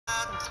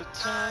It's a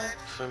time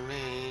for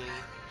me.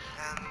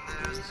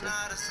 There's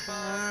not a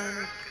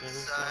spark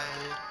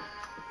inside.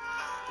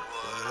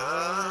 What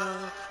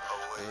a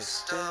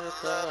wasted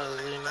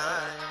lovely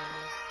night.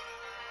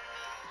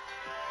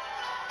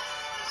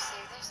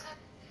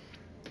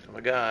 Oh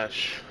my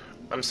gosh,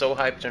 I'm so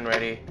hyped and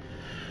ready.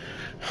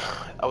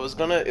 It was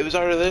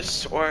either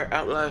this or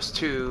Outlast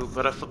 2,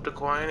 but I flipped a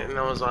coin and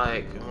I was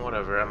like,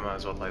 whatever, I might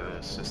as well play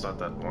this. It's not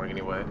that boring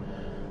anyway.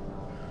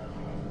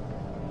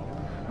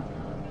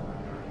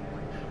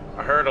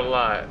 I heard a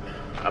lot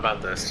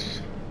about this.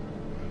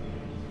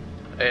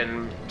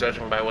 And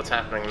judging by what's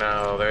happening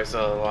now, there's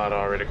a lot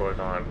already going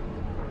on.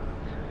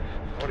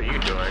 What are you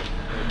doing?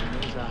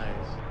 Open those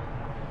eyes.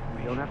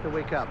 You don't have to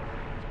wake up,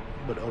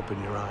 but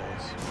open your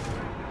eyes.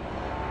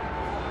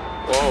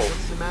 Whoa.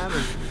 What's the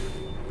matter?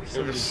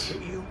 Somebody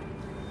hit you?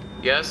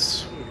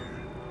 Yes? Here.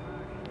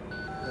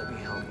 Let me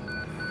help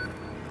you.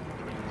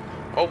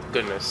 Oh,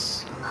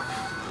 goodness.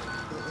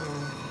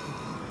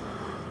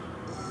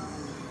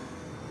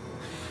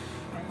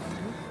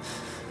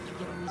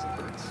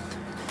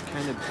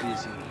 Kind of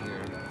busy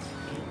here.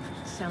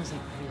 It sounds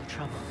like real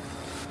trouble.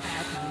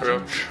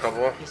 Real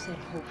trouble? You said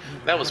hope.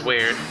 That was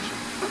weird.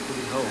 What do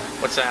you hope?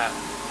 What's that?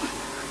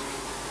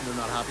 You're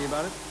not happy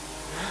about it?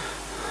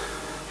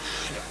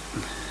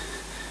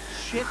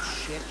 Shit.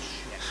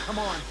 Come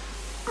on.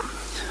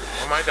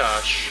 Oh my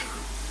gosh.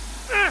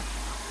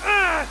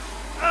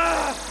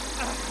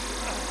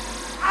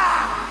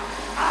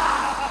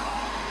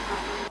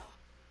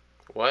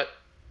 What?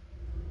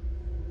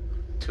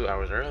 2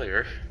 hours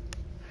earlier.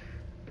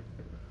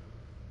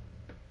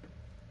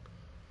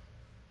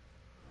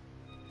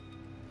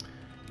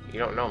 You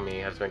don't know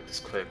me. I have to make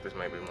this quick. This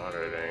might be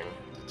monitoring.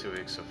 2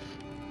 weeks of...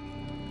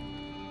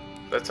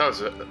 That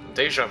sounds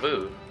deja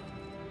vu.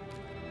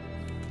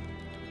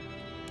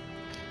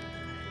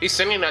 He's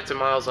sending that to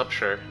Miles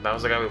Upshur. That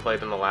was the guy we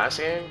played in the last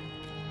game?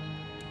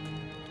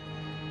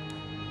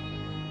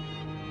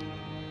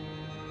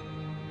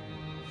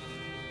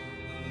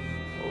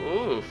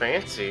 Ooh,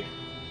 fancy.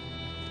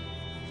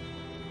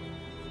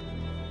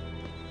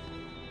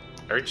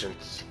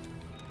 Urgent.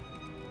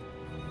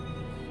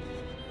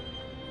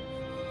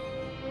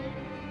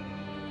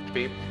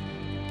 Beep.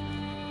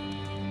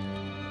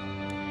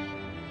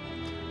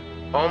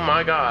 Oh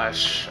my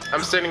gosh.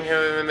 I'm sending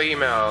him the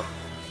email.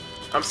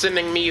 I'm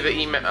sending me the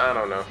email. I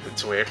don't know.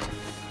 It's weird.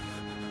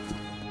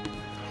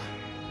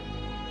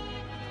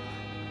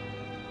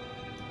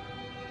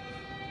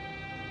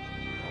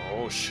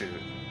 Oh shoot.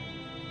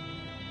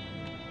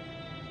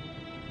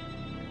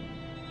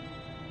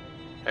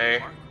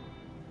 Hey.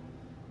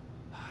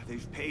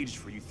 They've paged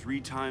for you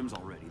 3 times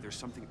already. There's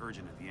something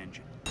urgent at the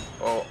engine.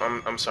 Oh,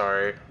 I'm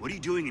sorry. What are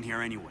you doing in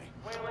here anyway?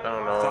 I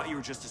don't I thought know. you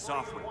were just a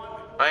software boy.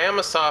 I am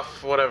a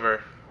soft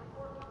whatever.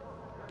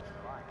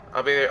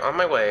 I'll be on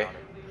my way.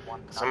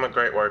 'Cause I'm a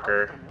great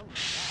worker.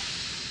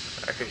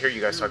 I could hear you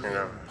guys talking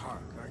now.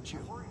 Park, aren't you?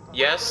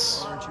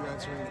 Yes? Why aren't you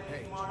answering the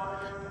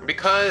page?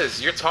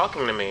 Because you're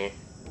talking to me.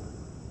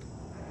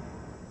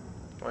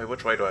 Wait,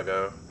 which way do I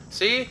go?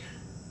 See?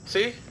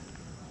 See?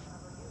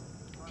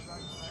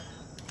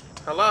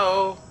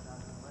 Hello?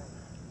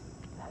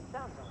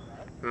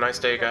 Nice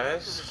day,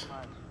 guys.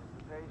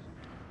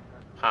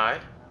 Hi.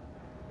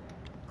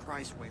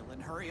 Christ,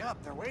 Waylon, hurry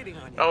up. They're waiting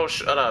on you. Oh,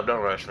 shut up.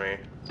 Don't rush me.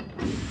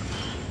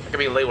 I can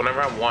be late whenever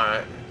I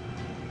want.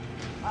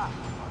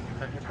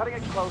 You're cutting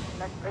it close.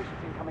 Next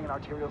patient's incoming in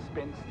arterial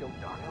spin, still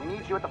dark. We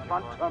need you at the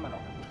front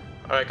terminal.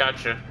 Alright,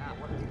 gotcha.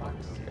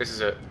 This is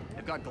it.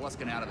 They've got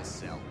Gluskin out of his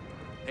cell.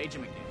 Page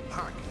him again.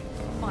 Park.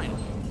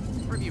 Finally.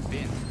 Where have you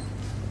been?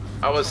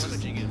 I was...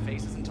 Imaging his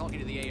faces and talking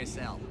to the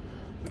ASL.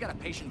 We got a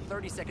patient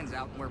 30 seconds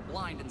out and we're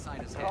blind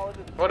inside his head.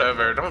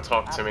 Whatever, don't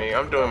talk to me.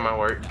 I'm doing my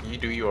work. You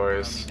do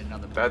yours.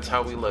 That's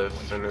how we live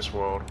in this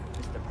world.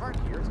 Mr. Park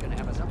here is going to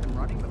have us up and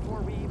running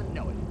before we even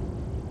know it.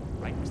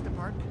 Right, Mr.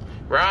 Park?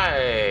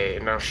 Right.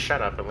 Now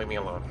shut up and leave me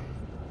alone.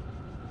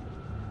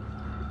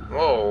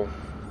 Whoa.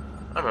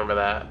 I remember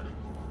that.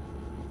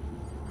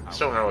 I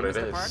still don't know what it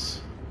Mr. Park?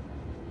 is.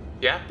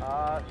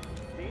 Yeah?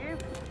 Steve?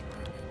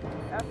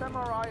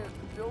 fMRI is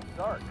still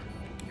dark.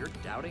 You're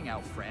doubting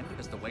our friend,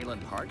 Mr. Waylon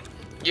Park?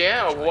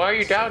 Yeah, why are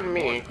you doubting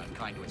me?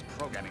 Kind to his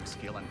programming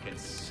skill and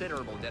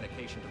considerable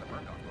dedication to the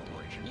Murdoch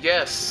Corporation.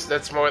 Yes,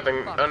 that's more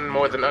than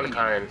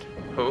unkind.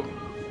 Who?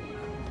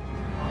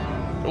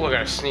 Oh, I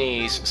gotta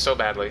sneeze so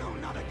badly.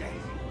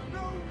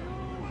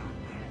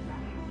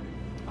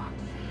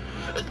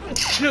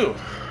 Phew.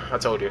 I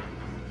told you.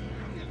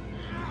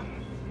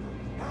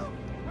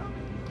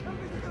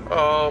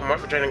 Oh,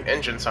 morphogenic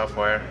engine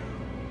software.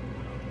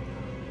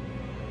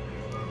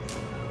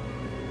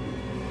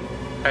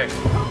 Hey.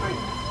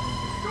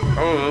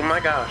 Oh my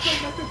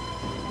gosh. I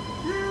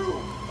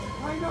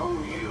know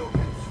you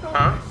can stop.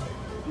 Huh?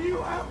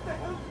 You have to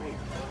help me.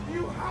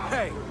 You have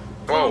Hey,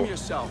 Whoa. calm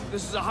yourself.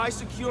 This is a high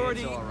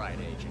security. It's all right,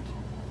 Agent.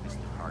 Mr.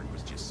 Park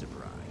was just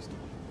surprised.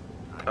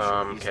 I'm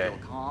sure he's Okay.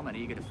 still calm and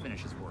eager to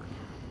finish his work.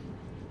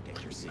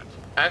 Take your seat.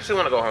 I actually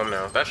want to go home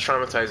now. That's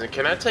traumatizing.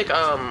 Can I take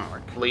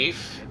leave?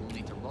 We'll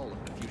need to roll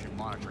if the fusion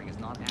monitoring is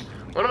not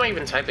active. What am I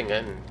even typing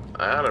in?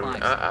 I don't.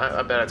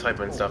 I bet I type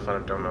in stuff I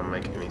don't know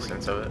make any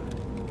sense of it.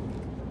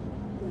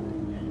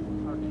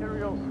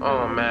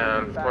 Oh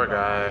man, poor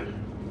guy.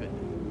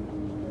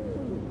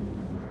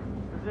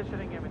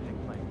 Positioning imaging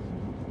plates.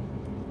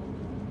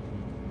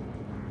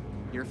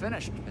 You're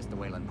finished, Mr.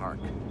 Wayland Park.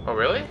 Oh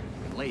really? You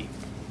can leave.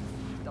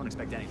 Don't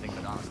expect anything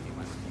but honesty,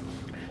 my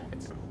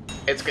friend.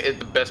 It's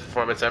the best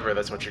performance ever.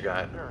 That's what you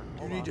got.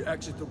 You need to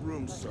exit the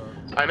room, sir.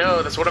 I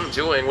know. That's what I'm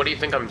doing. What do you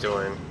think I'm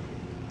doing?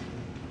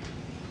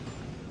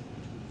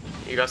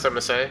 You got something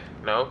to say?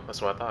 No?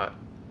 That's what I thought.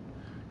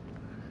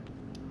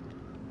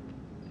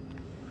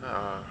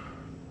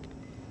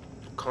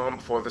 Calm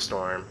before the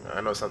storm.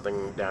 I know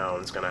something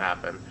down is gonna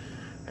happen.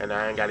 And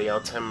I ain't gotta yell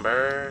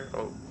timber.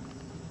 Oh.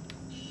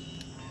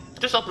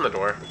 Just open the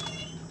door.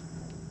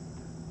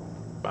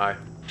 Bye.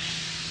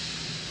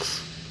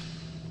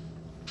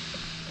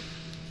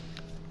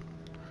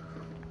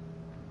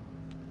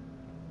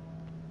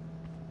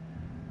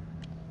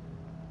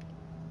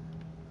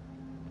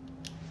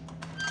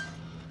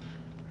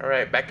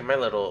 Alright, back in my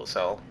little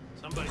cell.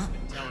 Somebody's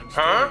been telling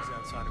Huh? stories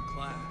outside of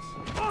class.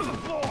 On the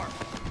floor!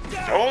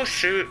 Oh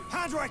shoot!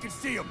 Hands where I can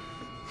see him!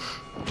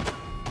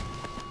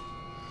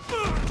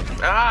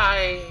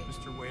 Hi!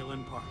 Mr.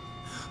 Wayland Park.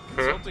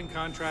 Consulting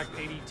contract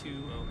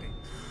 8208.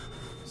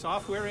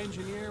 Software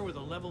engineer with a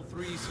level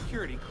 3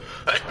 security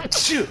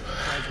clearance.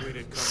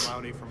 Graduated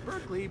cum laude from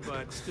Berkeley,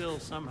 but still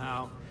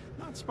somehow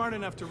not smart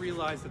enough to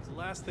realize that the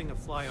last thing a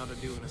fly ought to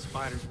do in a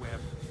spider's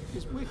web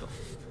is wiggle.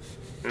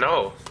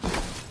 No.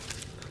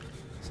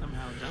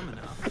 Somehow dumb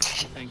enough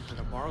to think that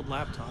a borrowed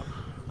laptop,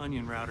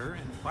 onion router,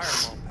 and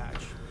firewall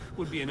patch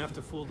would be enough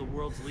to fool the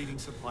world's leading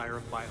supplier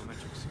of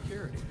biometric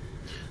security.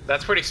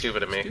 That's pretty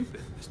stupid of me.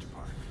 Stupid, Mr.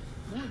 Park.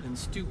 More than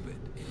stupid.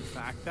 In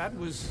fact, that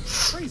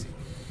was crazy.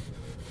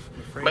 I'm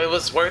afraid But it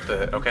was worth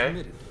it, you're okay?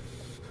 Committed.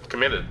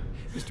 Committed.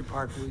 Mr.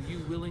 Park, will you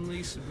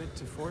willingly submit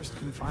to forced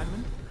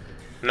confinement?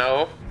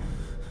 No.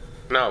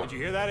 No. Did you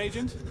hear that,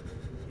 Agent?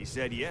 He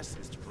said yes,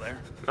 Mr. Blair.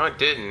 No, I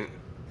didn't.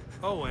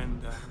 Oh,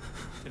 and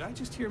did I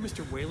just hear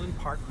Mr. Wayland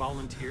Park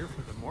volunteer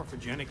for the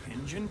morphogenic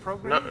engine No,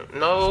 program?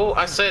 no,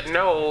 I said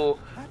no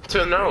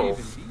to no.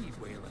 Brave indeed,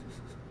 Wayland.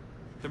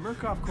 The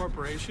Murkoff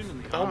Corporation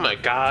and the Oh my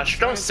gosh,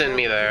 don't send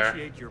me there.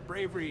 appreciate your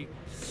bravery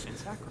and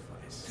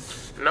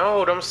sacrifice.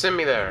 No, don't send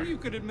me Or there. you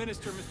could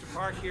administer Mr.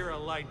 Park here a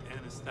light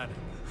anesthetic.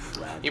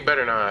 You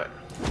better not.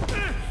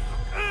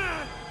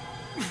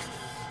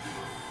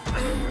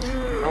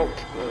 Oh,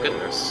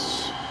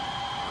 goodness.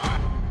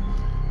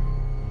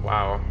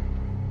 Wow.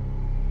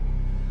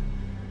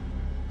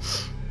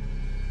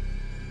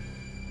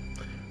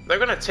 They're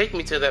gonna take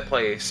me to that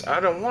place. I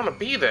don't want to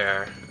be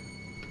there.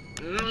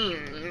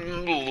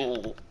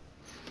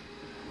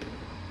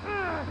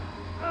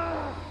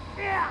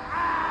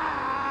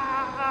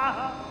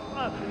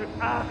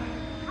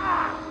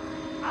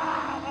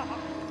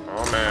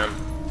 Oh man.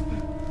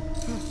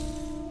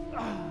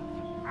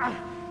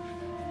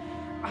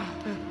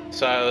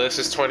 So this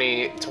is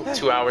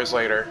 22 hours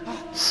later.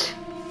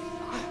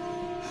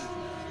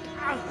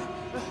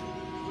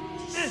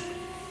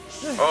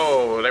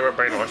 Oh, they were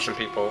brainwashing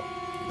people.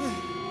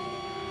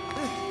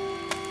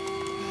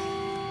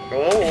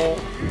 Oh.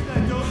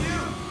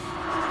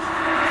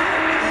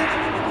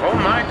 Oh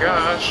my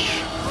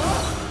gosh.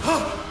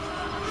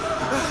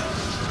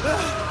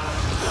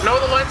 No,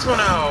 the lights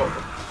went out.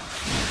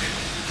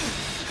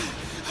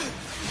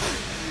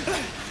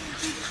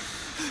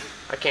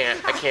 I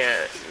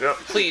can't. No,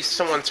 please,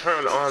 someone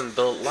turn on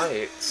the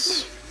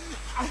lights.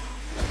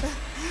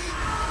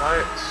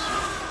 Lights.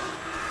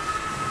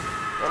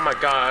 Oh my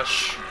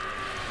gosh.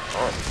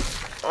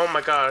 Oh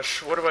my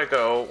gosh. Where do I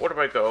go? Where do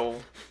I go?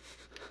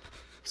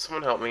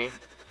 Someone help me.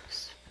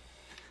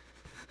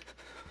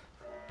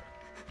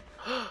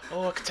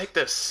 Oh, I can take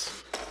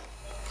this.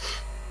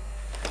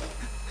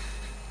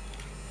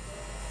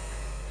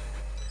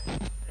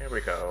 There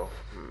we go.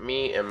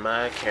 Me and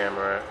my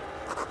camera.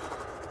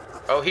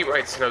 Oh, he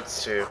writes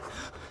notes too.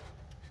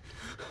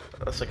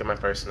 Let's look at my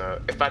first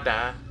note. If I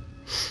die,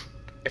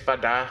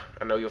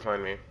 I know you'll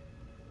find me.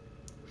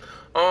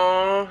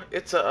 Oh,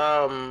 it's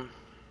a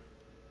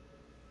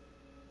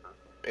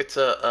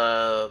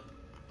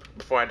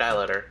before I die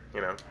letter,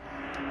 you know.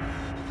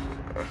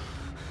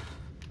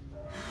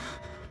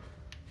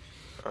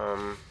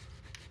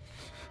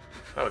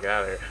 Oh, get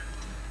out of here.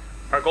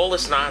 Our goal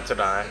is not to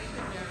die.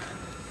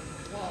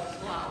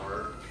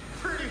 Wallflower.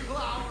 Pretty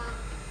flower.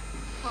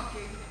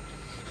 Fucking.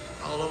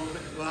 All over the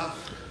glove.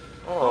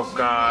 Oh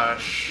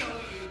gosh.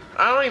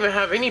 I don't even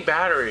have any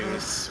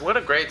batteries. What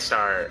a great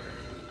start.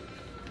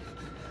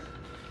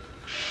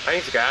 I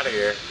need to get out of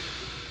here.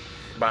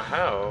 But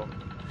how?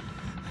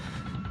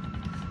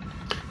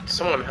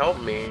 Someone help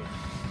me.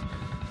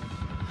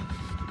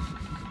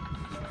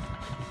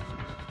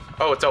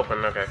 Oh, it's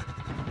open, okay.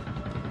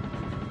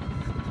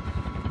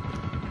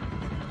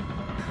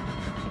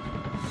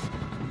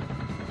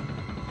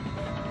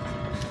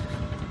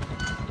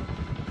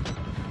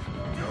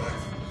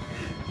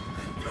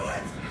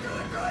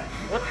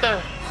 What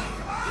the?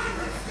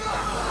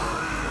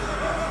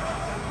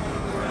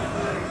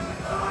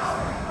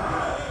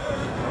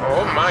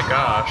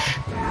 gosh.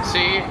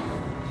 See?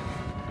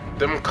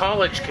 Them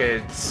college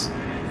kids.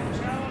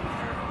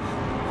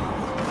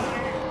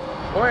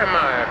 Where am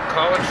I?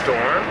 College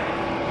dorm?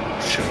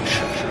 Shoot.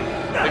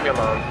 Leave me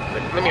alone.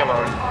 Leave me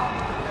alone.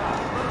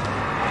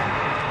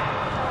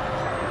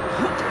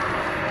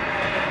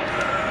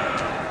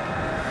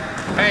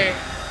 Hey.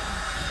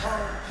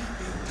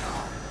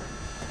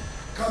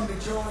 Come to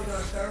join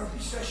our therapy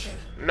session.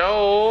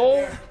 No.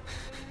 Here,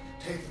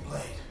 take the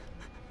blade.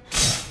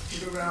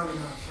 Get around in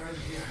our friend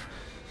here.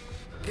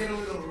 Get a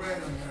little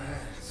red on your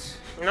hands.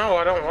 No,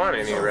 I don't want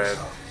any red.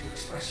 Yourself as you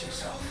express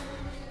yourself.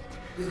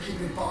 You keep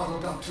it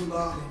bottled up too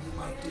long and you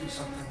might do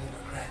something you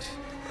regret.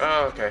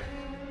 Oh, okay.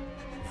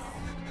 No.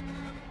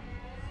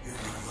 You're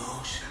one of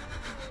those.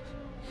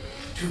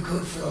 Too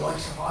good for the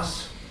likes of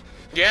us.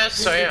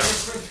 Yes, I am.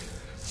 Different.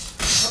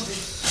 Something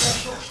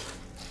special.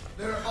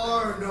 There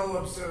are no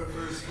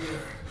observers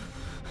here.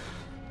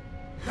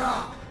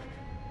 Now,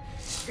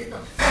 get the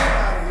fuck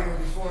out of here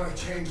before I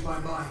change my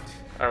mind.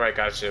 Alright,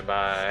 gotcha,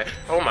 bye.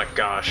 Oh my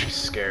gosh, she's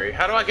scary.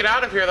 How do I get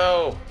out of here,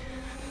 though?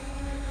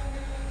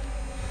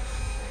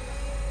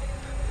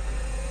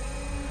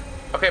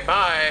 Okay,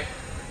 bye.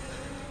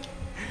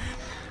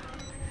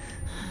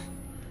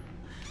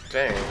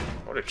 Dang,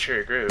 what a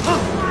cheery group.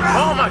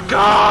 Oh my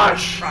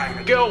gosh!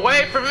 Get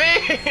away from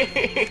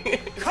me!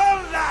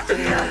 Come back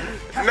here!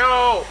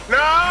 No!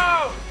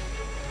 No!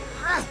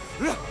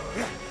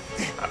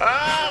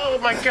 Oh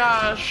my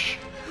gosh!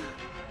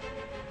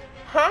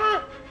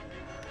 Huh?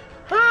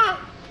 Huh?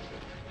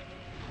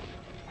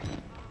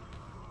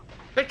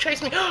 They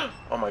chased me!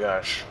 Oh my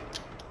gosh.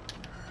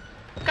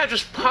 That guy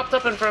just popped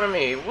up in front of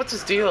me. What's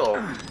his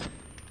deal?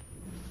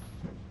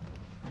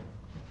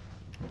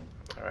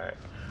 Alright.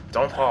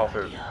 Don't fall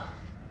through.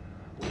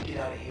 We get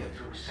out of here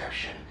through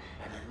reception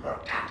and then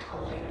Merc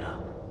Tactical clean it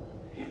up.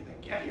 If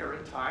they get here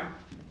in time.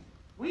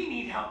 We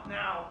need help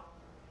now.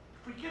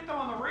 If we get them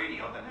on the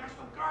radio, the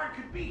National Guard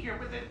could be here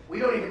with it. We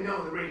don't even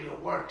know the radio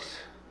works.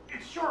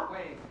 It's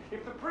shortwave.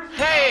 If the prison.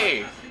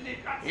 Hey!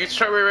 You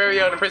start with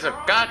radio in the prison.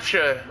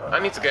 Gotcha! I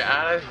need to get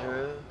out of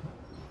here.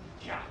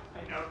 Yeah,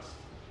 I know.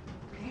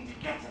 We need to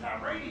get to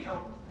that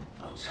radio.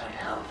 Outside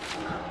help.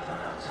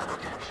 Outside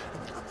attention.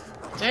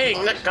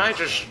 Dang, that guy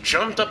just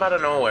jumped up out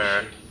of nowhere.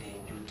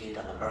 Anything you did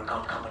on the Merc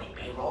Company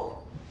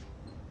payroll?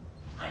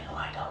 I know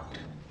I don't.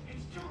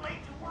 It's too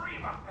late to worry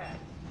about that.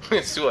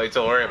 It's too late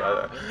to worry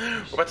about that.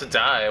 We're about to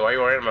die. Why are you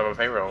worrying about my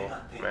payroll,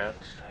 man?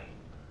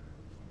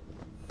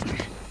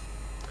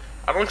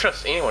 I don't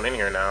trust anyone in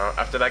here now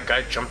after that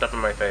guy jumped up in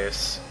my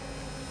face.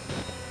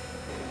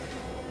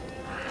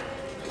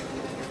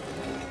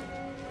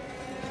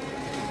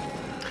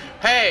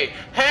 Hey!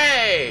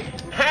 Hey!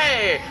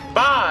 Hey!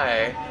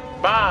 Bye!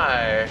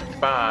 Bye!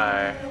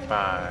 Bye!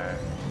 Bye!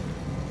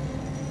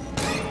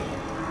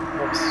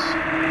 Whoops.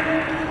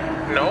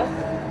 No?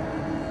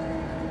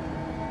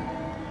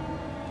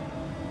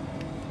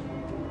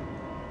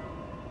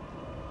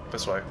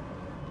 This way.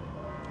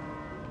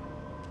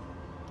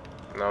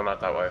 No, not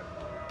that way.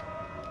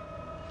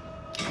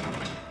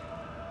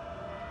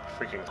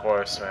 Freaking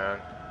course, man.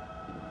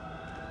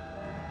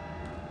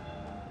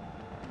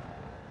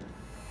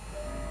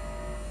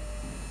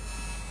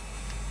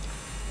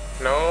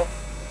 No?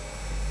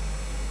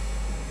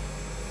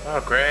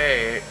 Oh,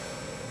 great.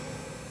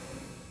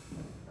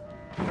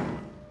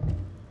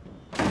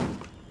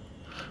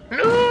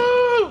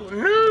 No!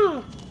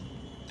 No!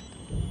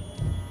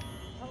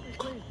 Help me,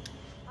 please.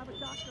 I'm a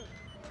doctor.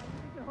 I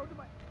need to hold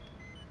my...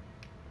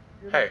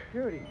 Hey.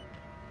 Security.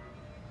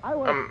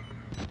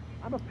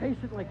 I'm a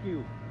patient like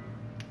you.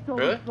 Stolen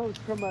Really? clothes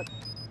from a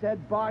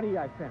dead body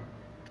I found.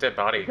 Dead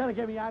body. You gotta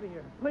get me out of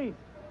here. Please,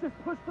 just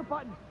push the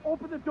button.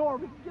 Open the door.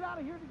 We can get out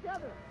of here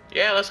together.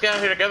 Yeah, let's get out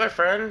here together,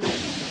 friend.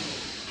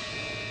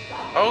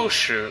 Oh,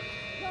 shoot.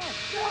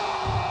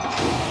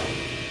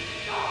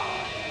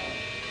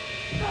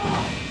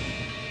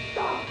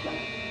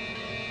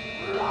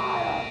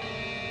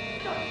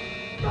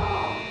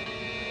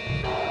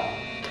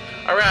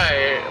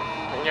 Alright.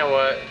 You know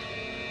what?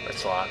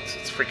 It's locked.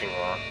 It's freaking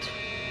locked.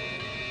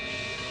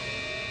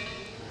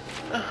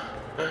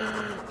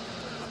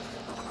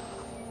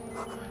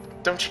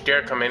 Don't you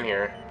dare come in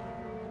here.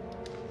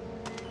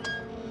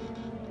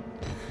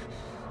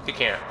 You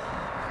can't.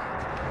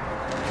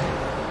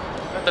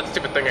 Not that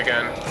stupid thing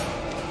again.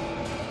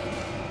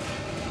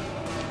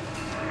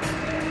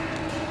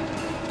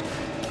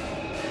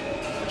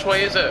 Which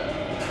way is it?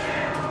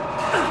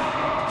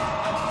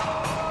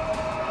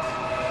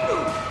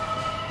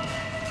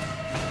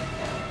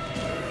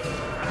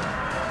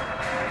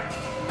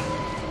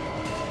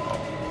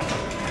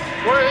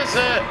 Where is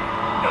it?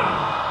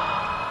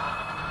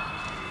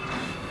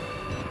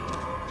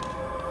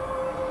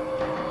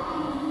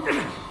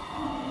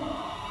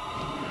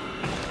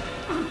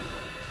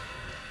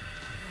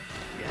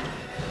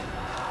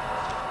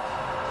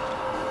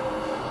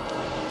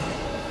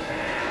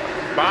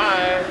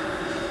 Bye.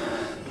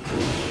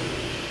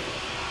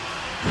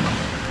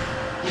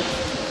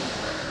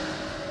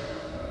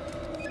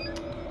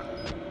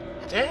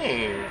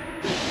 Dang.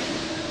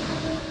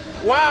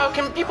 Wow,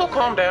 can people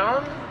calm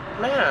down?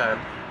 Man,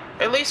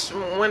 at least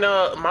when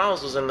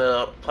Miles was in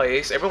the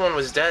place, everyone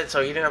was dead, so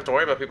he didn't have to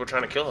worry about people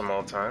trying to kill him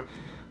all the time.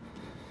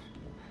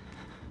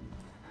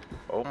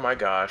 Oh my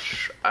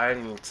gosh, I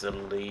need to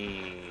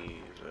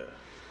leave.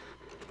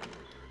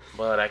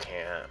 But I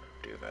can't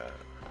do that.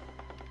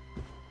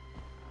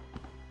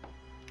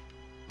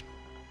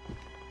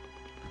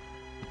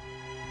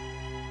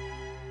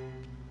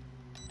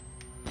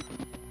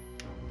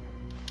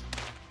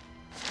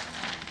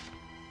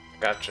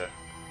 Gotcha.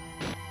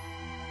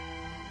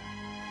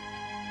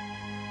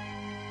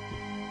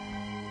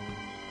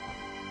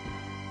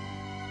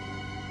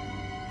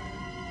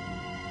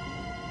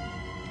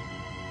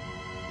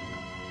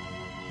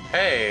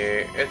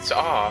 Hey, it's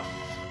off.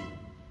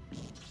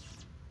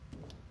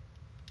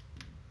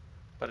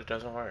 But it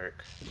doesn't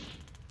work.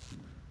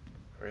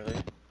 Really?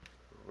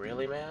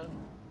 Really, man?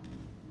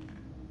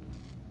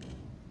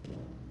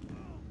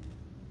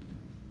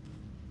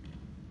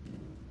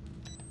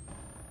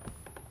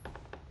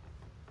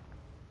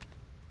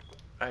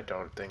 I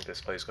don't think this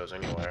place goes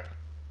anywhere.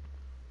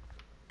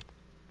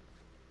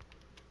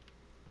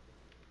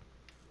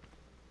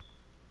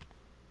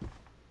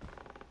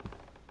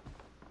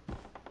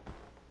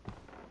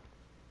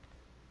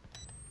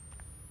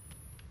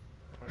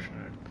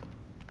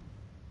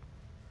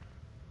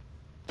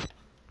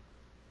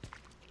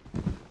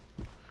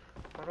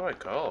 Where do I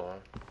go?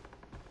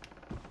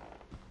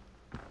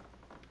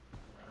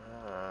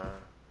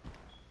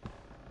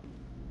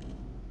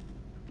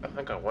 I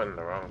think I went in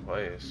the wrong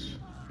place.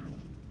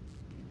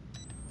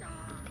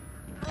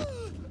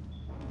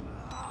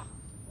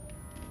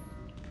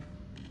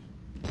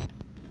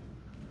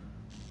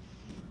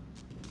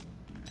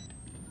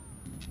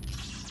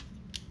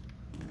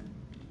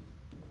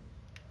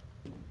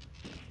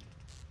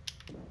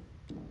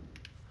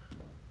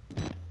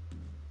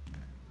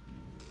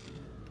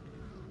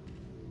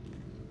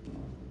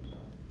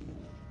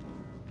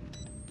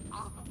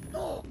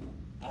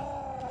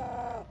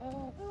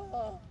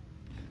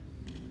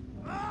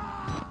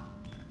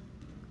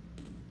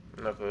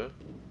 No clue.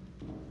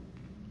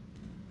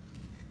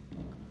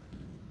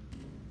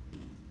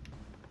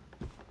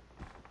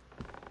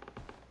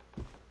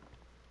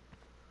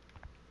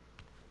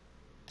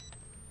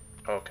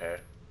 Okay.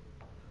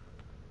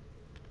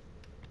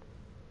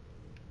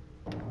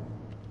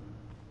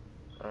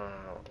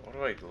 What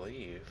do I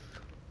leave?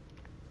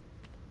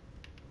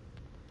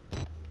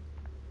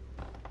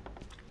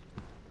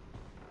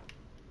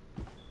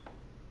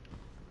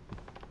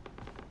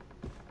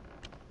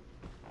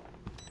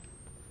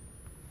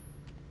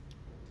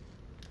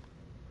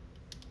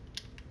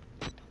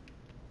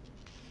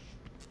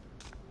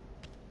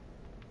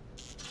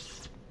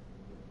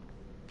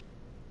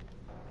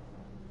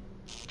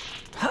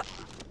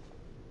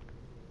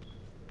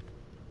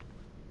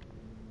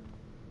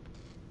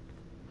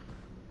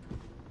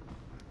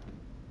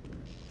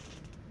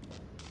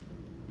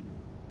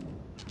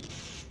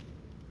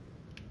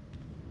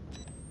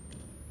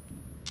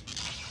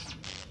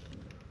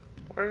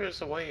 Where is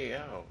the way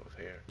out of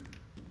here?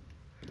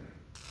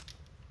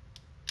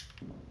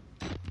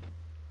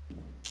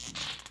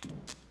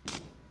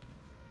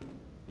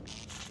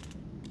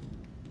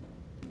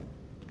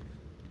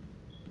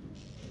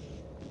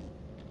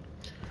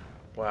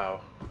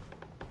 Wow.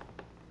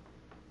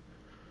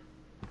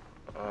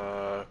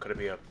 Could it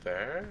be up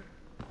there?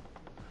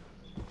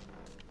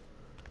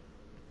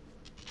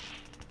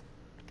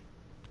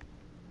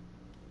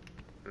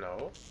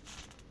 No.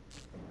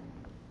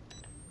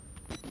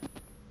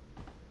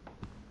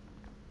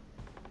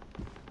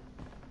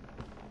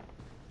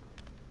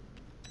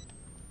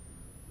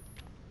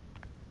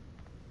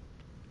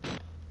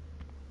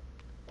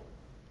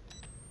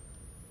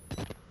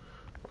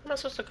 Where am I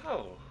supposed to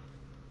go?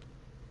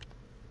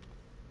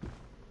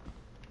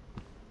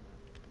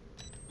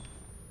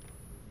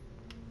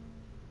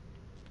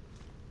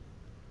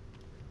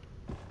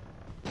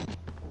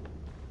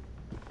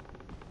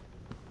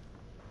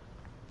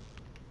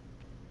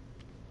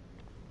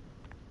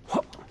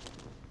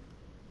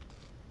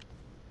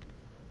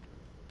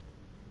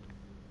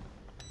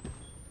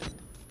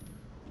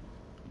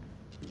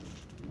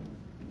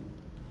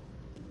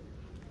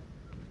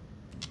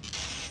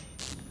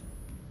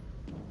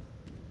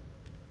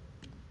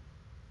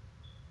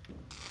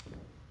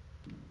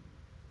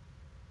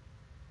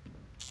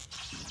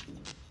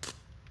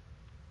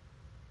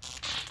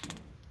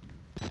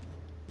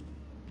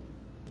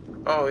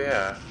 Oh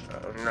yeah,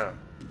 no.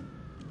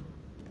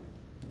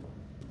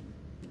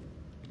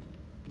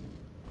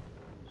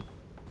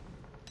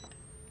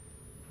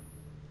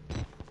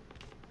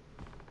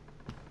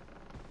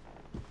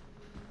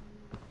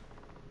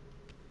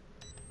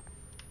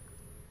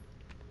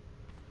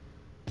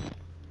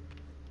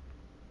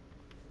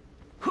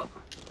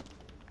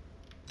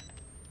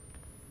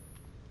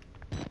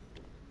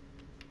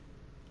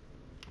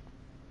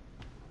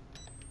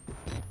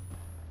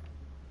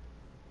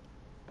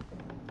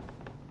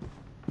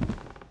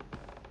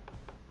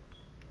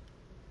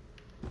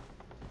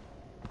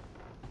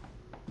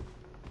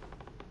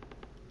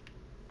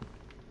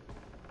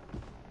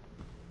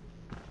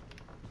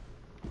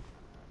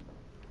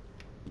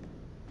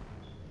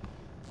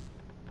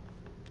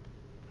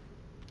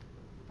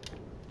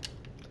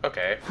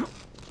 Okay.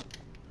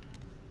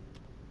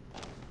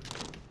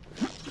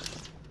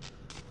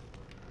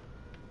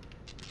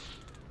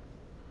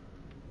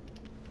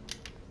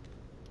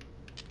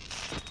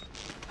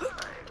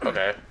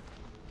 Okay.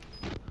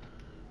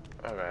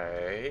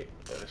 Alright.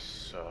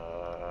 Let's,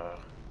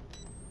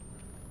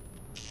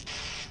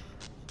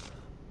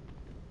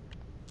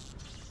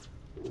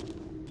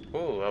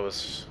 Ooh, that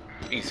was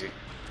easy.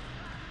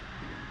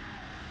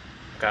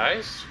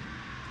 Guys?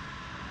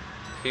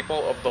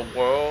 People of the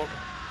world?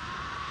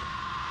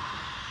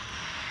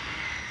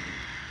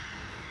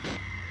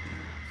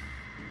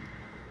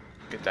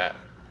 Get that.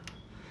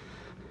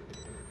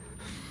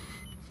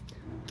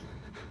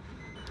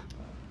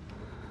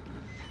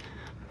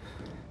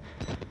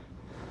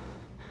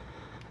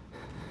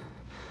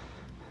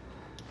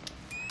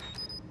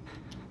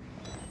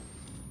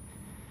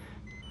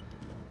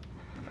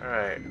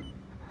 Alright.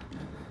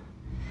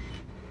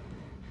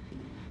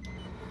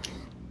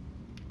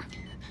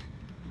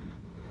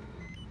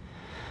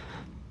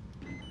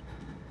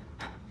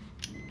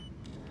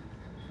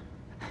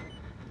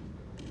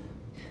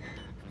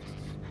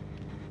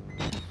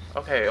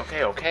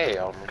 Okay.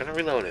 I'm gonna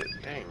reload it.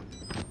 Dang.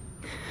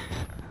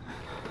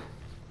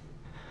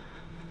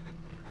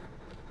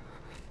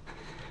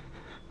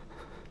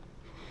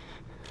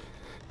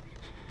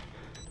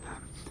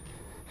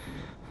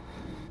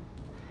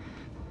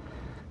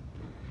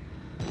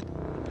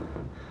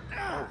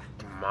 Oh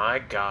my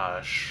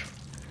gosh.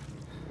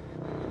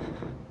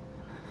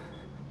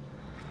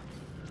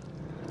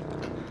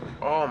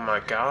 Oh my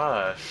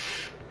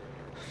gosh.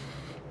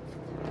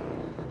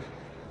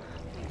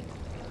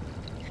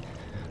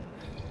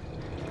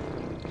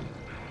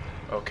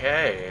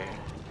 Okay.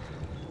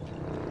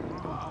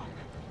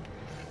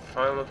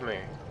 Fine with me.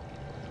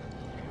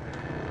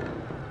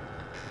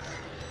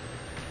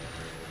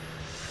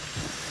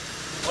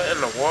 What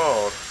in the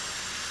world?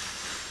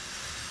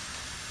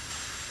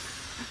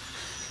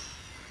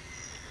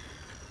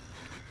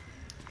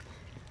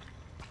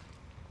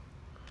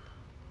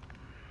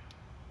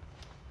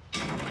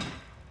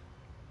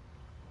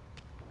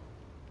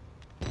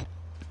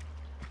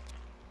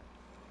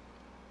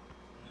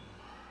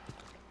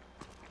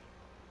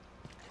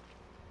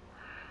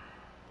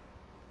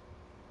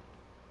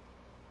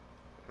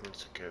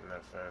 Let's get in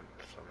that vent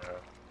somehow.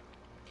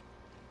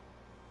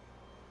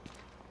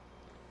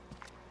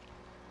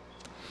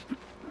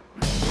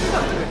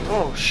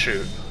 Oh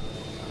shoot.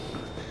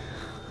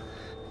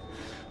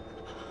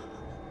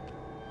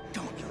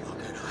 Don't you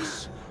look at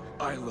us.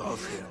 I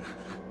love him.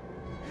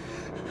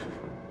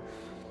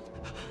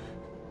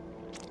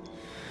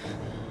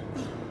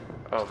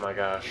 Oh my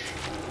gosh.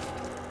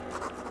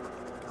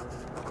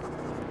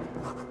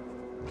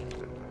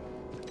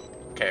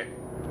 Okay.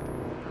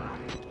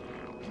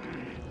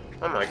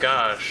 Oh my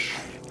gosh.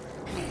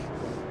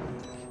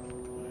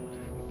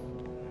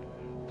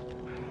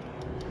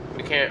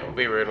 We can't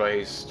be rude while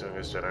he's doing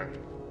his dinner.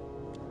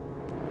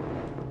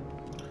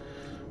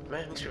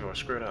 Man, these people are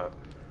screwed up.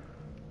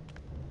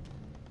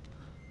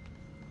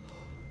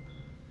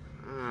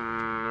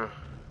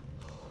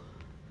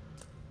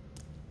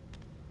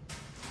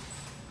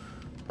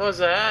 What was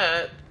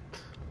that?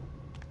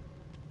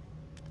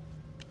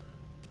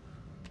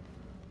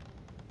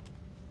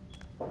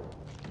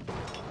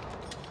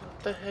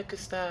 What the heck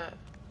is that?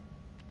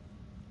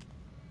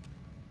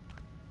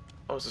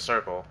 Oh, it's a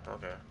circle.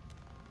 Okay.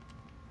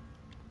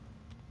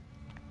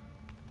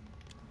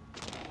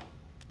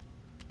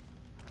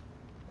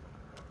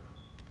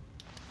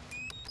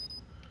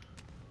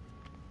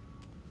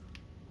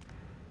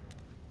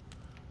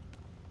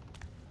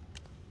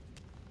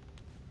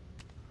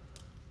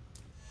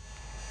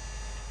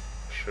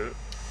 Shoot.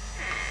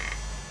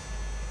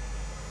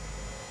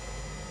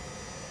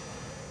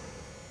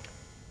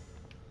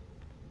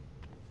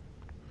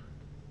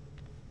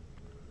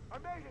 I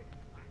made it.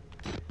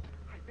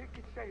 I think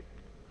it's safe.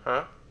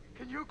 Huh?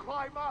 Can you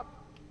climb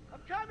up?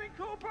 I'm coming,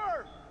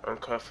 Cooper.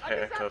 Uncuff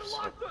handcuffs. I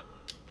just have to lock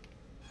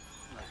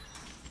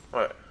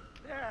What?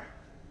 There.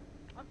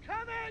 I'm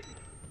coming.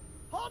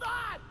 Hold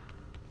on.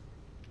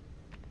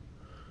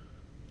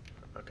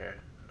 Okay.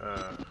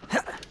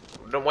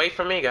 Don't wait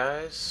for me,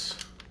 guys.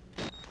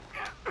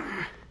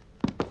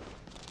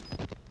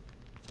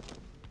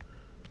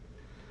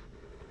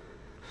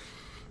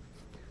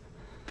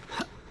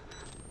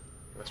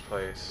 This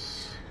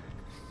place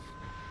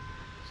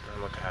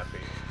doesn't look happy.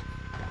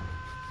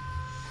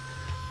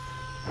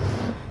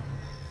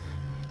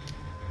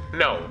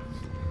 No.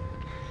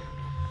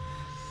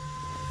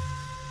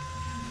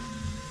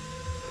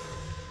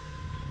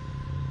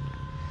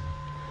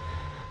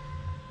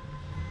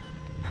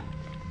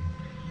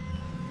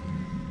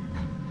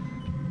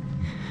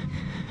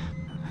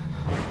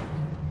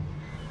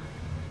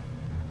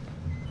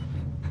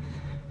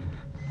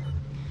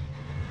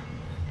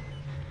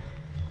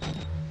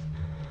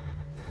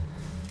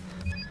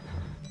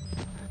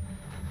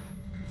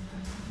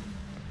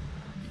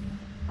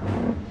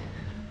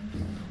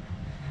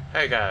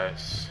 Hey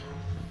guys.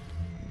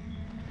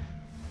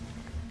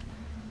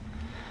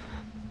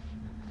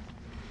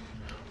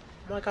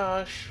 Oh my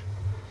gosh.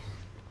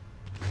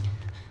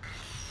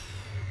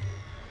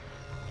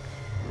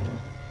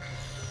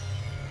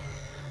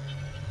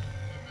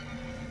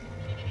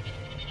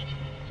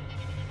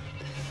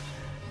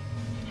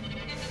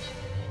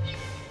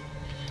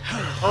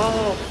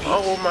 Oh,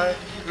 oh my.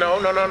 No,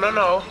 no, no, no,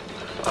 no.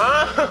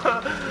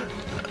 Ah!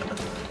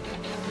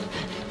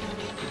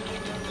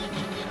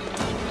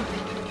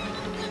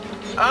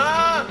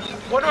 Ah!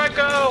 Where do I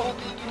go?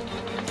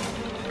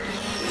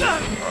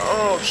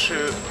 Oh,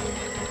 shoot.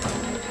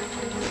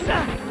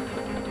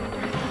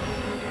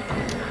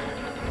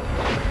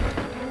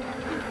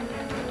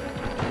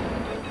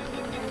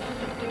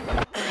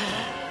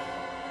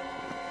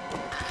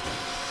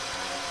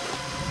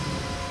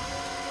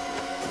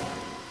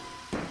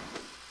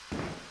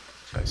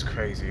 That's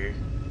crazy.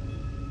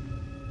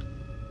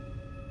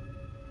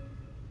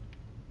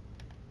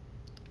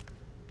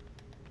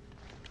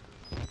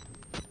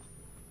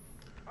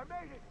 I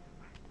made it.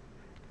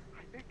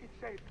 I think it's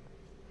safe.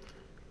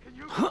 Can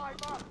you climb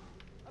up?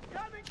 I'm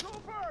coming,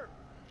 Cooper.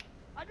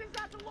 I just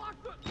have to lock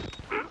the.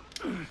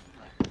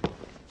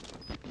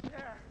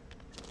 There.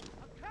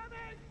 I'm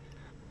coming.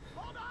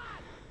 Hold on.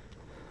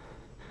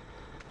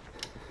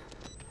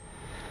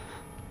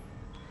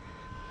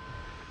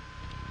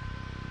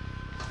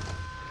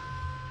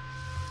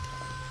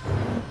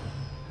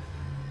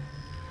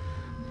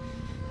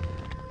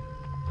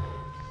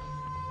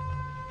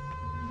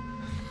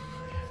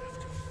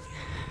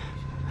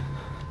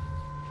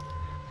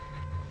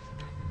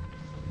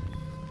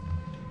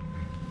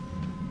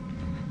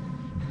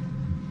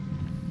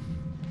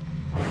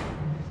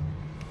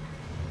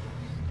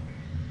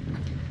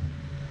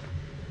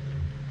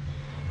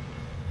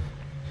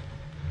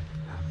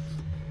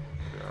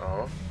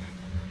 No.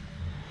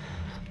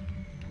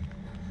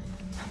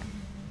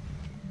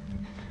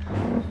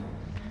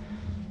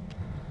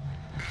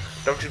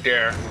 Don't you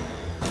dare.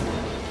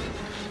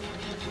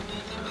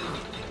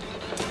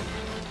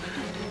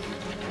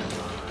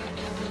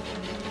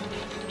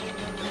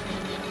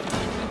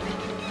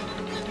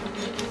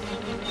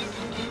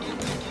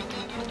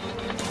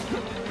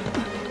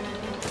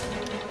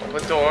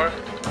 Open door.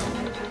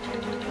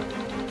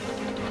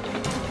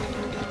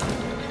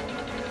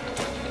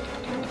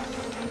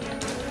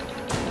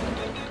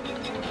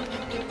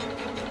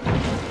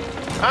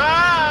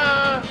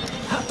 Ah!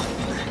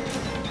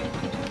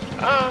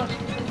 Ah!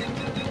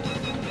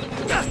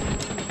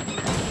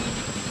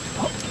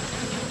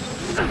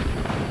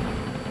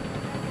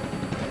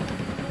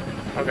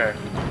 Okay.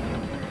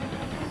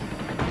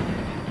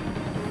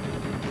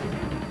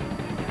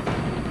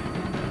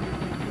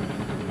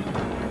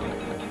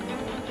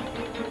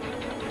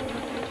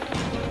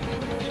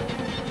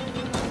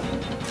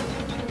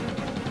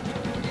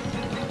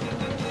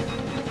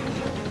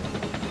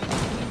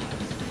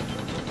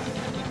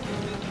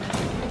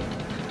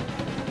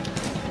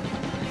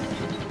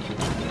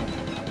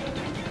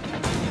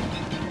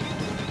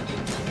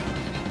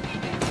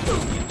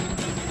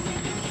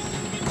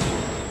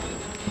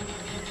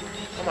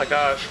 Oh my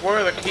gosh, where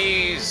are the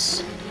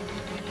keys?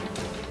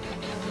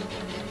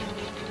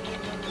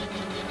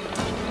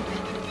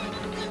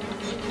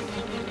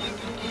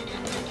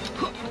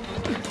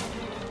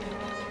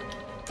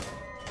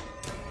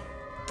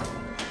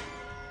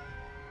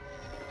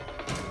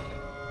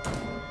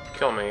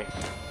 Kill me.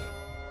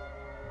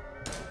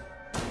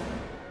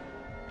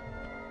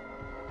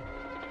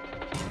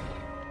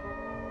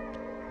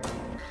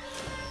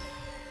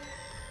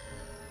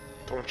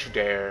 Don't you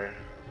dare.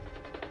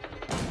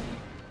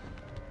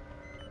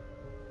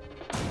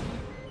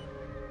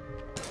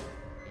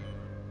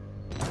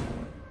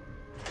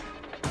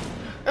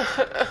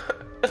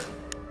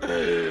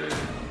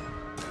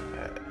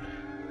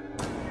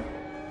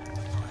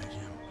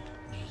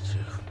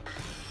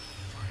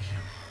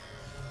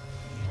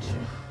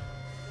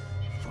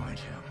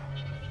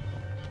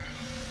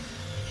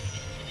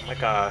 Oh my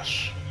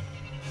gosh.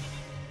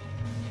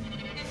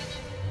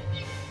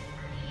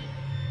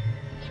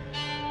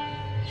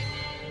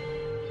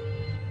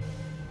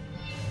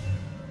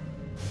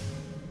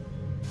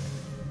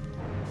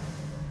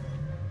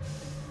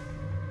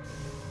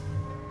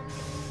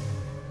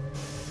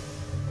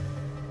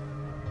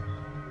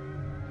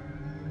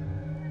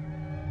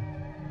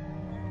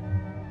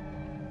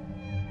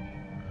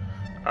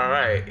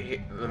 Alright,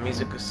 the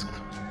music is...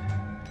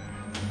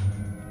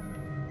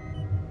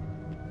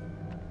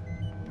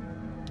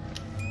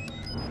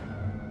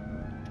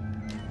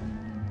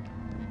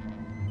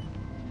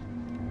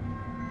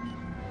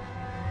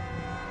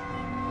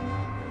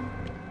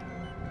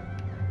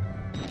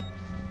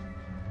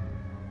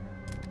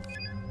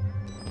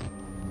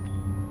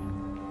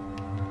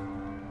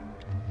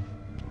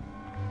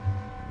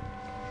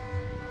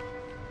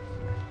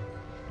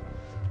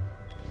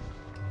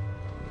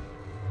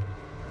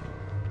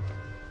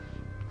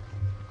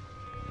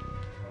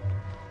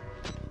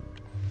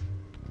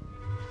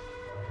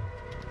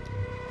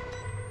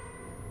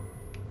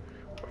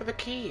 Where are the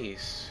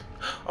keys?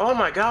 Oh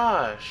my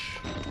gosh!